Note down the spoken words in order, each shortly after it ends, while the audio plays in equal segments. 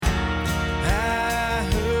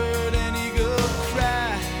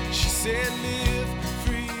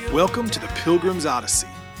Welcome to the Pilgrim's Odyssey,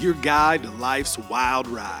 your guide to life's wild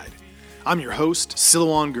ride. I'm your host,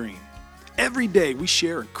 Silouan Green. Every day we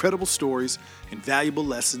share incredible stories and valuable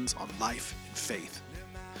lessons on life and faith.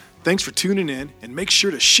 Thanks for tuning in, and make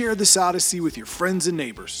sure to share this Odyssey with your friends and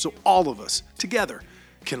neighbors so all of us, together,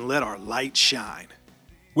 can let our light shine.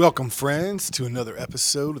 Welcome, friends, to another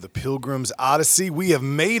episode of the Pilgrim's Odyssey. We have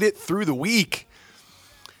made it through the week.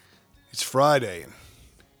 It's Friday, and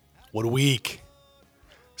what a week.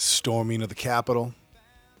 Storming of the Capitol,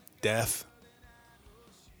 death,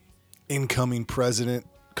 incoming president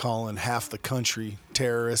calling half the country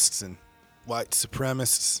terrorists and white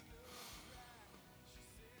supremacists.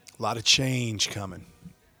 A lot of change coming.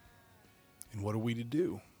 And what are we to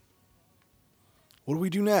do? What do we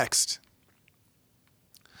do next?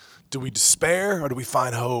 Do we despair or do we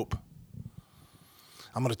find hope?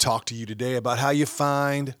 I'm going to talk to you today about how you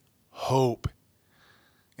find hope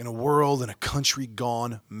in a world and a country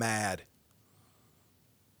gone mad.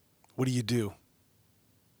 What do you do?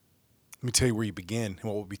 Let me tell you where you begin and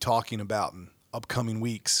what we'll be talking about in upcoming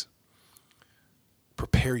weeks.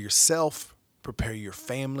 Prepare yourself, prepare your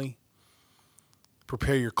family,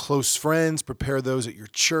 prepare your close friends, prepare those at your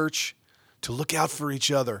church to look out for each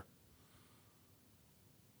other.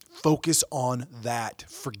 Focus on that.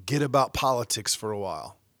 Forget about politics for a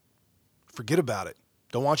while. Forget about it.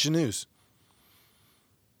 Don't watch the news.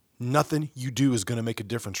 Nothing you do is going to make a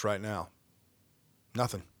difference right now.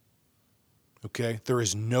 Nothing. Okay? There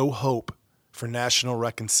is no hope for national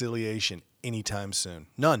reconciliation anytime soon.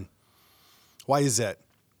 None. Why is that?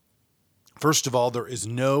 First of all, there is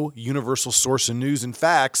no universal source of news and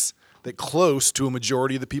facts that close to a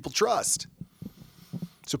majority of the people trust.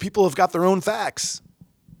 So people have got their own facts.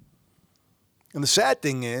 And the sad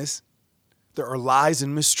thing is, there are lies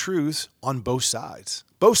and mistruths on both sides.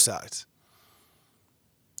 Both sides.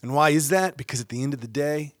 And why is that? Because at the end of the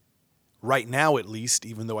day, right now at least,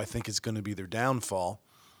 even though I think it's going to be their downfall,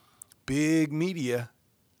 big media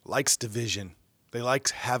likes division. They like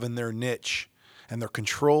having their niche. And they're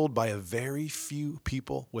controlled by a very few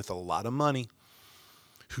people with a lot of money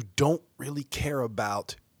who don't really care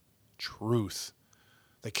about truth.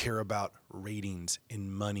 They care about ratings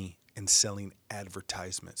and money and selling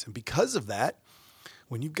advertisements. And because of that,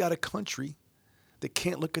 when you've got a country that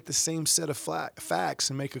can't look at the same set of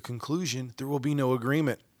facts and make a conclusion, there will be no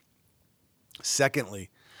agreement.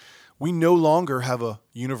 Secondly, we no longer have a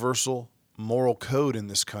universal moral code in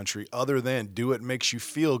this country other than do it makes you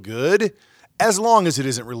feel good, as long as it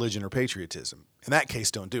isn't religion or patriotism. In that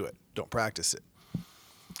case, don't do it. Don't practice it.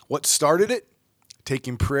 What started it?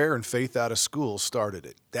 Taking prayer and faith out of school started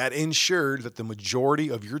it. That ensured that the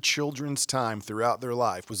majority of your children's time throughout their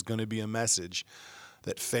life was going to be a message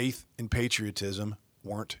that faith and patriotism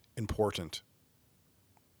weren't important.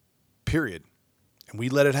 Period. And we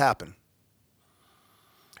let it happen.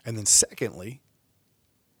 And then secondly,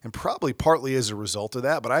 and probably partly as a result of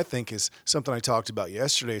that, but I think is something I talked about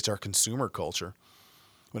yesterday, it's our consumer culture.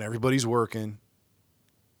 When everybody's working,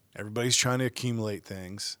 everybody's trying to accumulate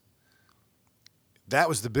things. That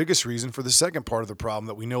was the biggest reason for the second part of the problem,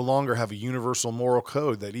 that we no longer have a universal moral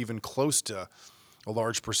code that even close to a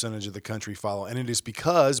large percentage of the country follow. And it is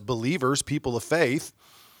because believers, people of faith,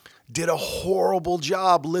 did a horrible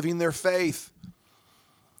job living their faith.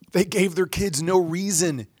 They gave their kids no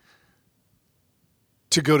reason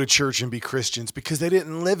to go to church and be Christians because they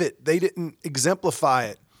didn't live it. They didn't exemplify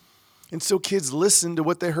it. And so kids listened to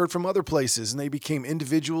what they heard from other places, and they became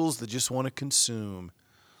individuals that just want to consume.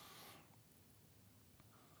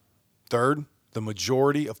 Third, the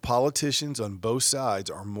majority of politicians on both sides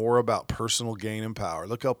are more about personal gain and power.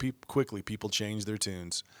 Look how quickly people change their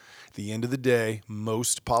tunes. At the end of the day,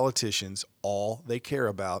 most politicians, all they care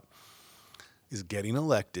about is getting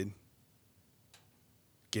elected,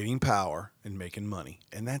 getting power, and making money.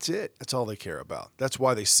 And that's it. That's all they care about. That's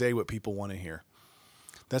why they say what people want to hear.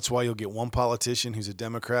 That's why you'll get one politician who's a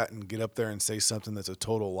Democrat and get up there and say something that's a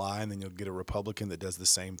total lie, and then you'll get a Republican that does the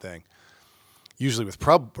same thing. Usually with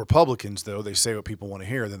Republicans, though, they say what people want to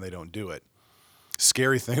hear, then they don't do it.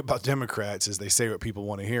 Scary thing about Democrats is they say what people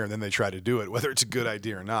want to hear, and then they try to do it, whether it's a good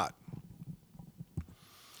idea or not.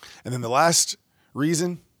 And then the last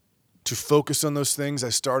reason to focus on those things I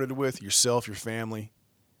started with, yourself, your family,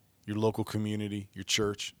 your local community, your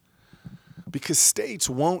church, because states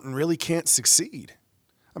won't and really can't succeed.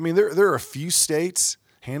 I mean, there are a few states,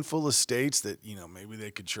 handful of states that, maybe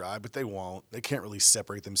they could try, but they won't. They can't really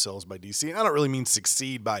separate themselves by D.C. And I don't really mean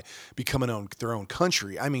succeed by becoming their own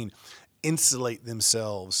country. I mean insulate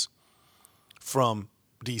themselves from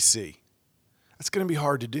D.C. That's going to be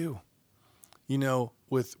hard to do.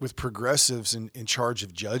 With progressives in charge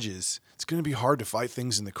of judges, it's going to be hard to fight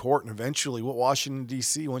things in the court. And eventually what Washington,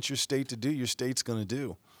 D.C. wants your state to do, your state's going to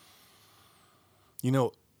do.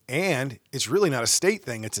 And it's really not a state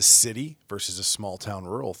thing. It's a city versus a small town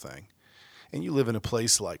rural thing. And you live in a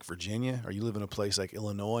place like Virginia, or you live in a place like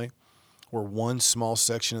Illinois, where one small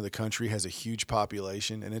section of the country has a huge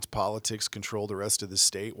population and its politics control the rest of the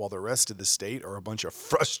state, while the rest of the state are a bunch of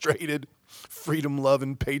frustrated,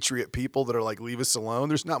 freedom-loving, patriot people that are like, leave us alone.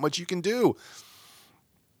 There's not much you can do.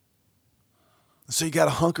 So you got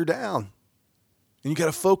to hunker down. And you got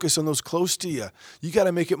to focus on those close to you. You got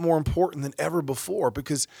to make it more important than ever before,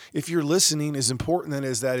 because if you're listening, as important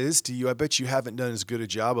as that is to you, I bet you haven't done as good a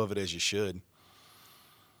job of it as you should.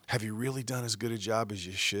 Have you really done as good a job as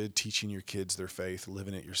you should teaching your kids their faith,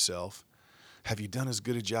 living it yourself? Have you done as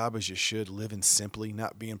good a job as you should living simply,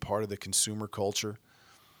 not being part of the consumer culture,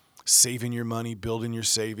 saving your money, building your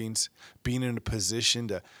savings, being in a position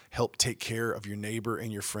to help take care of your neighbor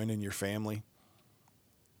and your friend and your family?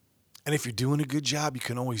 And if you're doing a good job, you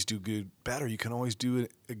can always do better. You can always do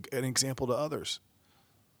an example to others.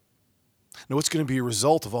 Now, what's going to be a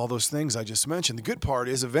result of all those things I just mentioned? The good part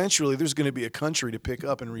is eventually there's going to be a country to pick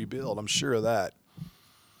up and rebuild. I'm sure of that.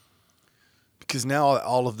 Because now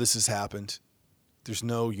all of this has happened. There's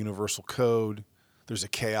no universal code. There's a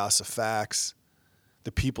chaos of facts.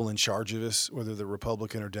 The people in charge of us, whether they're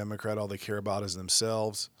Republican or Democrat, all they care about is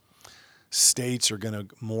themselves. States are going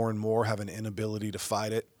to more and more have an inability to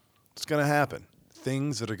fight it. It's going to happen.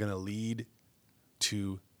 Things that are going to lead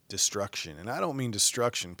to destruction. And I don't mean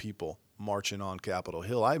destruction, people marching on Capitol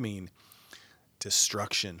Hill. I mean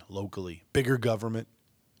destruction locally. Bigger government,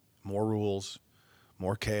 more rules,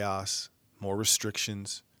 more chaos, more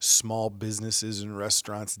restrictions, small businesses and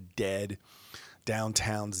restaurants dead,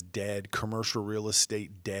 downtowns dead, commercial real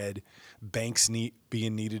estate dead, banks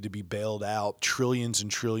being needed to be bailed out, trillions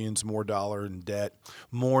and trillions more dollar in debt,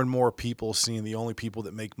 more and more people seeing the only people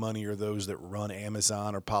that make money are those that run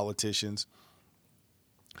Amazon or politicians.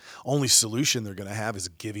 Only solution they're going to have is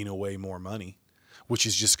giving away more money, which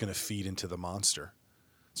is just going to feed into the monster.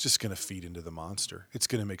 It's just going to feed into the monster. It's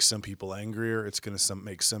going to make some people angrier. It's going to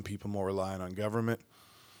make some people more reliant on government.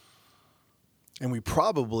 And we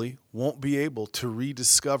probably won't be able to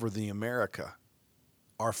rediscover the America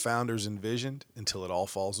our founders envisioned until it all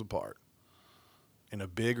falls apart. In a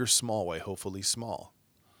big or small way, hopefully small.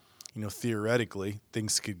 Theoretically,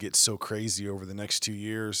 things could get so crazy over the next 2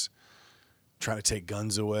 years, trying to take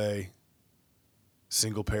guns away,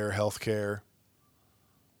 single-payer health care,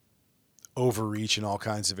 overreach in all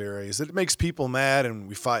kinds of areas, that it makes people mad and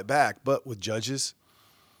we fight back. But with judges,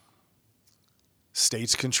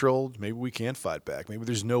 states controlled, maybe we can't fight back. Maybe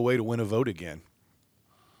there's no way to win a vote again.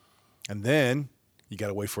 And then you got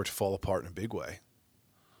to wait for it to fall apart in a big way.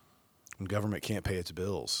 When government can't pay its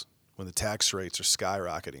bills, when the tax rates are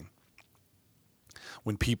skyrocketing,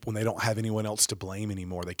 when they don't have anyone else to blame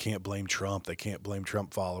anymore. They can't blame Trump. They can't blame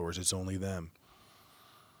Trump followers. It's only them.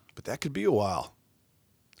 But that could be a while.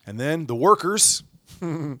 And then the workers,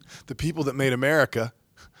 the people that made America,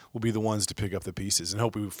 will be the ones to pick up the pieces. And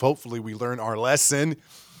hopefully we learn our lesson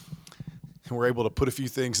and we're able to put a few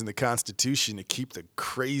things in the Constitution to keep the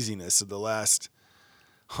craziness of the last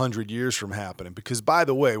 100 years from happening. Because, by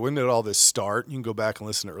the way, when did all this start? You can go back and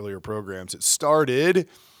listen to earlier programs. It started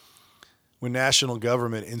when national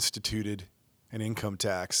government instituted an income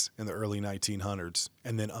tax in the early 1900s.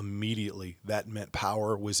 And then immediately that meant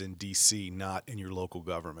power was in D.C., not in your local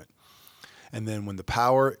government. And then when the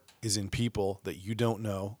power is in people that you don't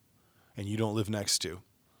know and you don't live next to,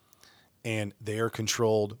 and they are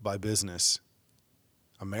controlled by business,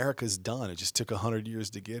 America's done. It just took 100 years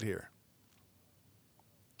to get here.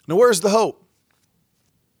 Now, where's the hope?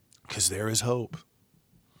 Because there is hope.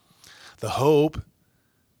 The hope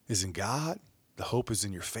is in God. The hope is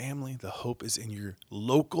in your family. The hope is in your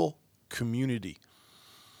local community.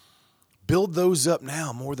 Build those up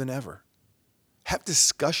now more than ever. Have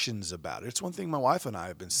discussions about it. It's one thing my wife and I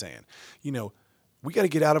have been saying. We got to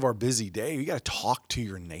get out of our busy day. You got to talk to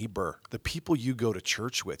your neighbor, the people you go to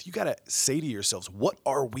church with. You got to say to yourselves, what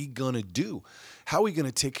are we going to do? How are we going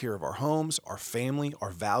to take care of our homes, our family,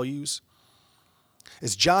 our values?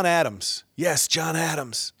 As John Adams, yes, John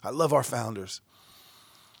Adams. I love our founders.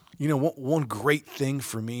 One great thing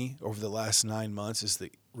for me over the last 9 months is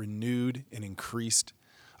the renewed and increased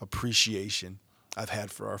appreciation I've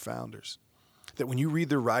had for our founders. That when you read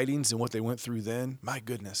their writings and what they went through then, my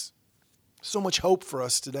goodness, so much hope for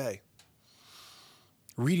us today.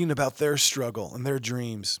 Reading about their struggle and their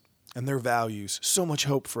dreams and their values, so much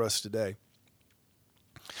hope for us today.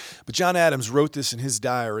 But John Adams wrote this in his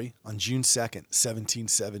diary on June 2nd,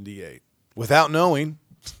 1778. without knowing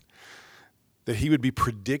that he would be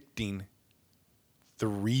predicting the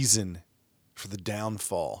reason for the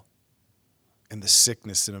downfall and the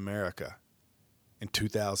sickness in America in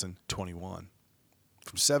 2021.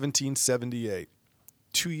 From 1778,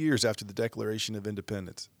 2 years after the Declaration of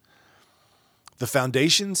Independence. The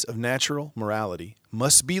foundations of natural morality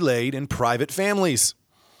must be laid in private families.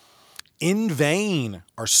 In vain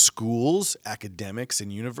are schools, academics,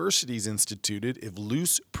 and universities instituted if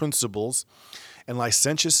loose principles and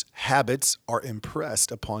licentious habits are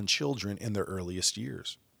impressed upon children in their earliest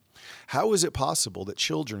years. How is it possible that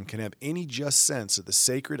children can have any just sense of the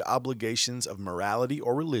sacred obligations of morality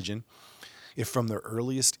or religion if from their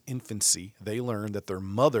earliest infancy they learn that their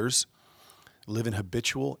mothers live in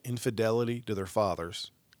habitual infidelity to their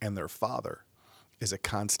fathers, and their father is a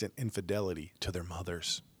constant infidelity to their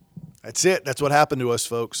mothers? That's it. That's what happened to us,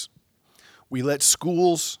 folks. We let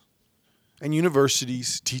schools and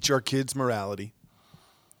universities teach our kids morality.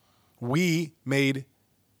 We made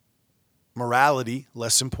morality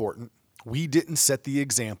less important. We didn't set the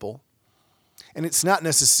example. And it's not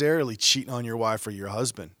necessarily cheating on your wife or your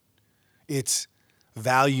husband. It's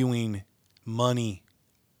valuing money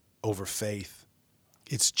over faith.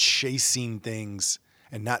 It's chasing things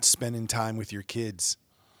and not spending time with your kids.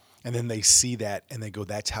 And then they see that and they go,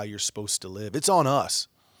 that's how you're supposed to live. It's on us.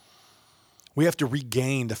 We have to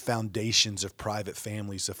regain the foundations of private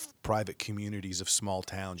families, of private communities, of small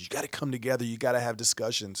towns. You got to come together. You got to have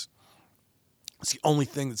discussions. It's the only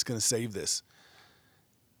thing that's going to save this.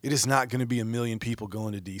 It is not going to be 1 million people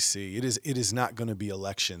going to D.C. It is not going to be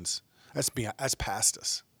elections. That's past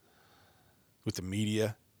us. With the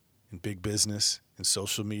media and big business and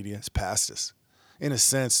social media, it's past us. In a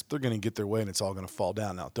sense, they're going to get their way and it's all going to fall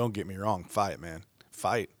down. Now, don't get me wrong. Fight, man.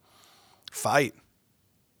 Fight.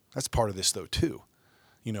 That's part of this, though, too.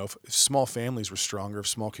 You know, if small families were stronger, if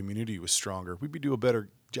small community was stronger, we'd do a better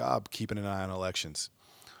job keeping an eye on elections,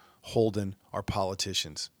 holding our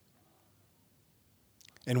politicians.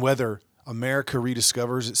 And whether America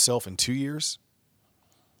rediscovers itself in 2 years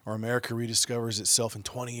or America rediscovers itself in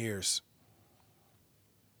 20 years,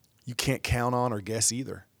 you can't count on or guess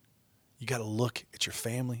either. You got to look at your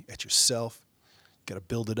family, at yourself. You got to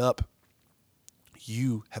build it up.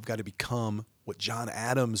 You have got to become what John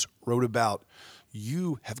Adams wrote about.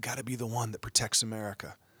 You have got to be the one that protects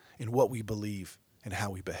America in what we believe and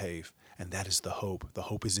how we behave. And that is the hope. The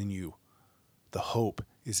hope is in you. The hope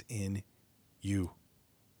is in you.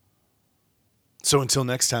 So until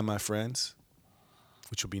next time, my friends,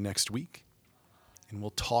 which will be next week, and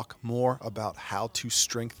we'll talk more about how to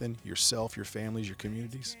strengthen yourself, your families, your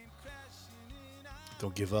communities.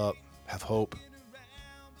 Don't give up. Have hope.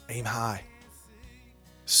 Aim high.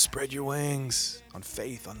 Spread your wings on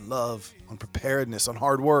faith, on love, on preparedness, on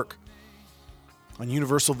hard work, on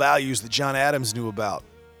universal values that John Adams knew about.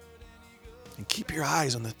 And keep your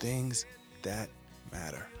eyes on the things that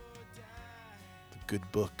matter. The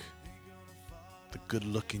good book, the good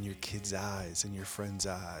look in your kid's eyes, and your friend's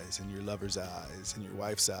eyes, and your lover's eyes, and your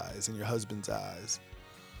wife's eyes, and your husband's eyes.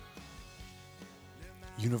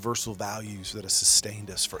 Universal values that have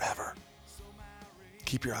sustained us forever.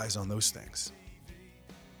 Keep your eyes on those things.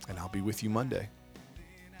 And I'll be with you Monday.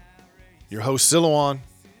 Your host, Silouan.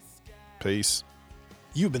 Peace.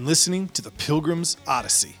 You've been listening to The Pilgrim's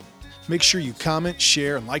Odyssey. Make sure you comment,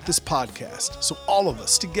 share, and like this podcast so all of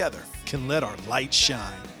us together can let our light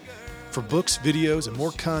shine. For books, videos, and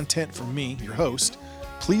more content from me, your host,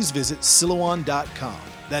 please visit Silouan.com.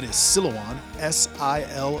 That is Silouan,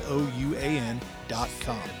 Silouan.com.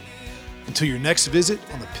 Until your next visit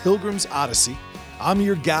on The Pilgrim's Odyssey, I'm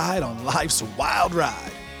your guide on life's wild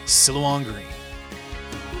ride, Silouan Green.